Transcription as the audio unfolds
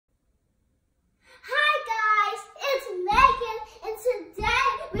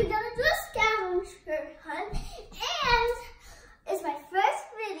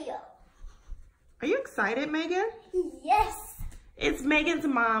excited, Megan? Yes. It's Megan's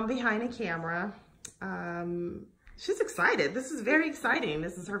mom behind the camera. She's excited. This is very exciting.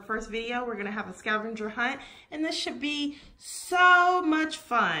 This is her first video. We're gonna have a scavenger hunt, and this should be so much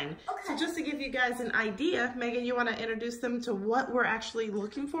fun. Okay. So just to give you guys an idea, Megan, you wanna introduce them to what we're actually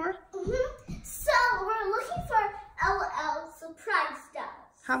looking for? Mm-hmm. So we're looking for LL surprise dolls.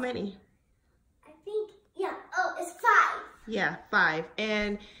 How many? I think, yeah, oh, it's 5. Yeah, 5.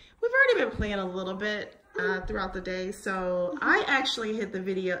 And we've already been playing a little bit throughout the day. So I actually hit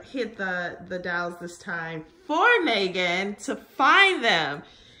the dolls this time for Megan to find them.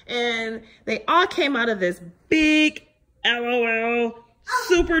 And they all came out of this big LOL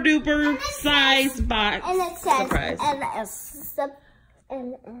super duper size box. And it says surprise.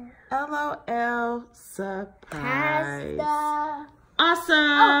 LOL surprise. Pasta.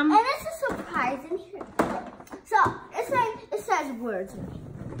 Awesome. Oh, and it's a surprise in here. So it says words.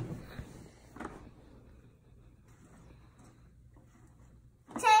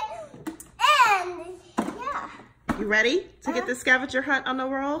 Okay, and yeah. You ready to get the scavenger hunt on the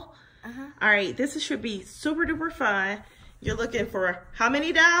roll? All right, this should be super duper fun. You're looking for how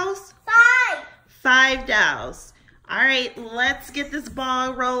many dolls? 5. 5 dolls. All right, let's get this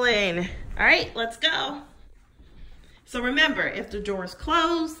ball rolling. All right, let's go. So remember, if the door is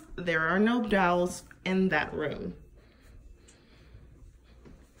closed, there are no dolls in that room.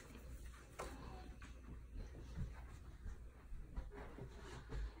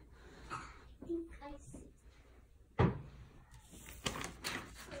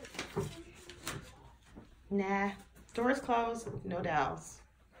 Nah, door's closed, no dolls.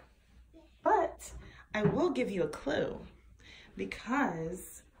 But I will give you a clue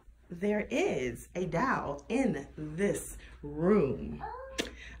because there is a doll in this room.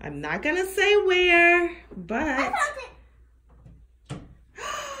 I'm not gonna say where, but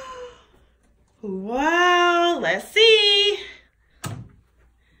wow, let's see.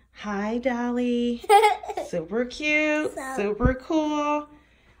 Hi, Dolly. Super cute, super cool.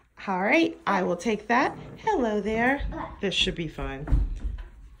 All right, I will take that. Hello there. This should be fun.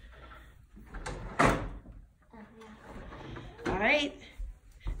 All right.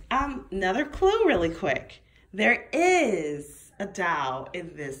 Another clue really quick. There is a doll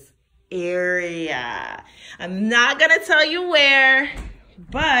in this area. I'm not gonna tell you where,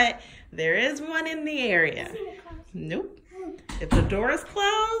 but there is one in the area. Nope. If the door is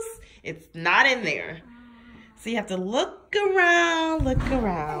closed, it's not in there. So you have to look around, look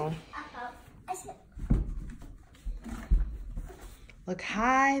around. Look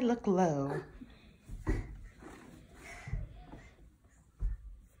high, look low.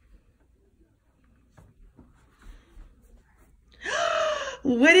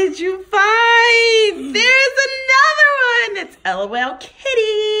 What did you find? There's another one. It's LOL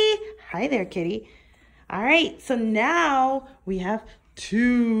Kitty. Hi there, Kitty. All right, so now we have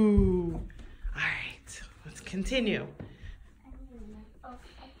 2. All right, let's continue.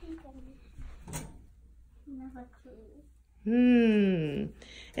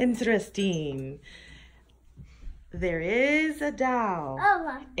 Interesting. There is a doll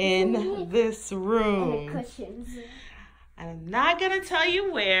in this room. And the cushions. I'm not gonna tell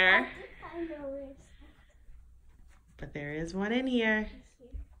you where, but there is one in here.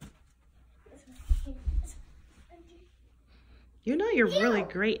 You know you're really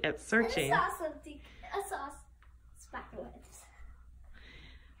great at searching. I saw speculates.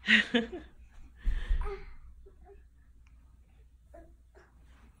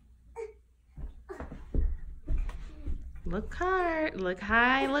 Look hard, look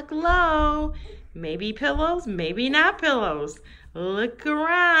high, look low. Maybe pillows, maybe not pillows. Look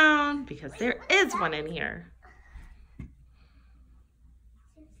around because there is one in here.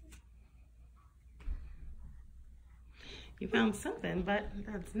 You found something, but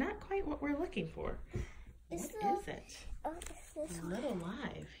that's not quite what we're looking for. What is it? Oh, it's this Little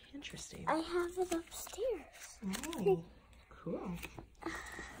Live. Interesting. I have it upstairs. Oh, cool.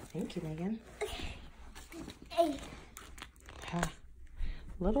 Thank you, Megan. Hey. Huh.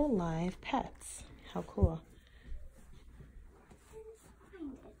 Little Live Pets. How cool.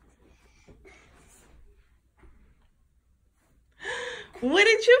 What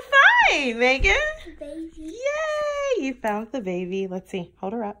did you find, Megan? Baby. Yay! You found the baby. Let's see.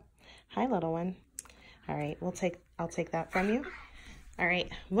 Hold her up. Hi, little one. All right, I'll take that from you. All right.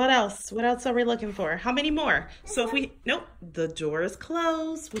 What else? What else are we looking for? How many more? So if we nope, the door is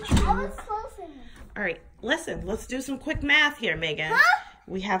closed, which means Oh, it's closing. all right, listen, let's do some quick math here, Megan. Huh?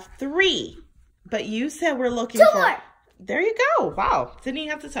 We have 3, but you said we're looking 2 for... more. There you go. Wow. Didn't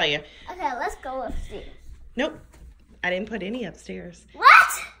even have to tell you. Okay, let's go upstairs. Nope. I didn't put any upstairs. What?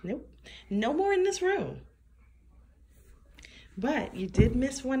 Nope. No more in this room. But you did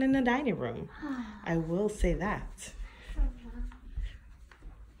miss one in the dining room. I will say that.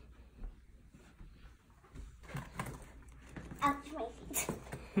 Ouch, my feet.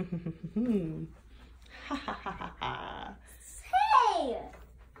 Ha ha ha ha ha. Hey!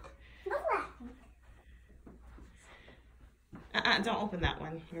 Not laughing. Don't open that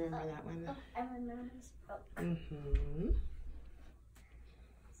one. Remember that one. Oh, I remember this book.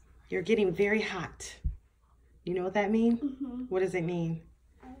 You're getting very hot. You know what that means? What does it mean?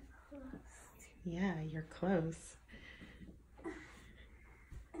 I'm close. Yeah, you're close. I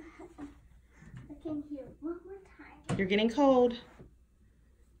can hear one more time. You're getting cold.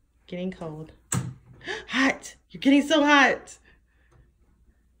 Getting cold. Hot. You're getting so hot.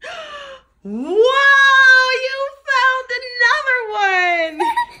 Whoa! You found another one.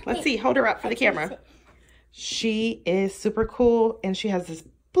 Let's see. Hold her up for the camera. She is super cool, and she has this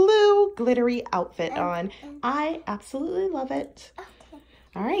blue glittery outfit on. I absolutely love it. Okay.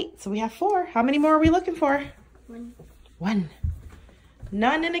 All right, so we have 4. How many more are we looking for? 1. 1.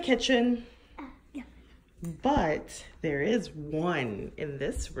 None in the kitchen, Yeah. but there is 1 in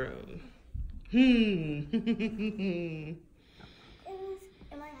this room. Am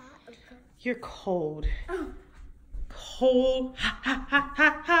I hot? Okay. You're cold. Oh. Cold. Hot, hot, hot,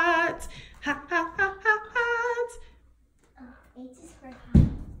 hot, hot. Hot, hot, hot, hot, hot. Oh, it is very hot.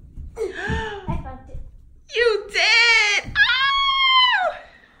 I found it. You did!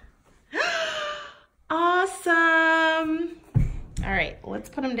 Oh! Awesome. All right, let's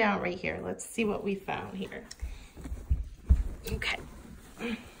put them down right here. Let's see what we found here. Okay.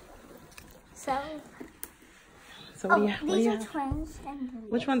 So what do you, these are twins. And then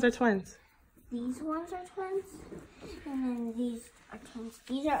which ones are twins? these ones are twins. And then these are twins.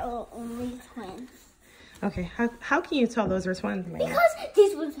 These are only twins. Okay, how can you tell those are twins, Maya? Because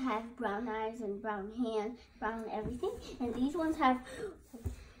these ones have brown eyes and brown hands, brown everything, and these ones have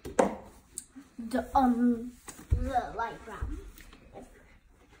the light brown.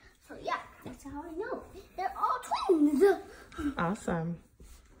 So yeah, that's how I know they're all twins. Awesome.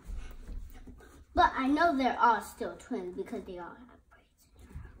 But I know they're all still twins because they all have braids.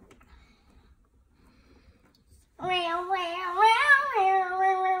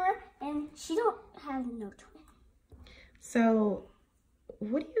 And she don't have no twin. So,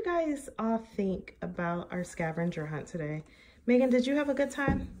 what do you guys all think about our scavenger hunt today? Megan, did you have a good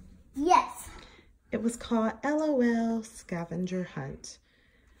time? Yes. It was called LOL Scavenger Hunt.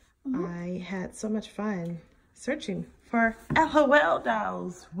 I had so much fun searching for LOL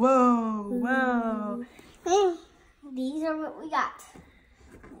dolls. Whoa, whoa. These are what we got.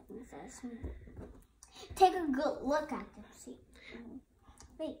 Take a good look at them. See.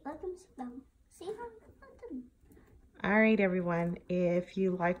 Wait, let them see them. See how they put them. All right, everyone. If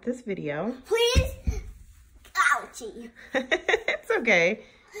you like this video, Please, ouchie. it's okay.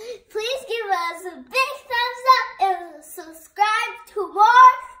 Please give us a big thumbs up and subscribe to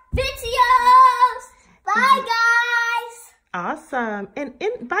more videos. Bye, guys. Awesome. And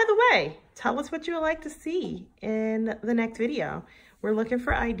by the way, tell us what you would like to see in the next video. We're looking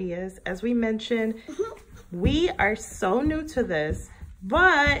for ideas. As we mentioned, we are so new to this,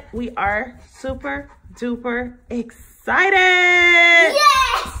 but we are super duper excited.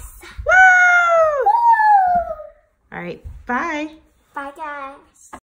 Yes. Woo! Woo! All right. Bye. Bye, guys.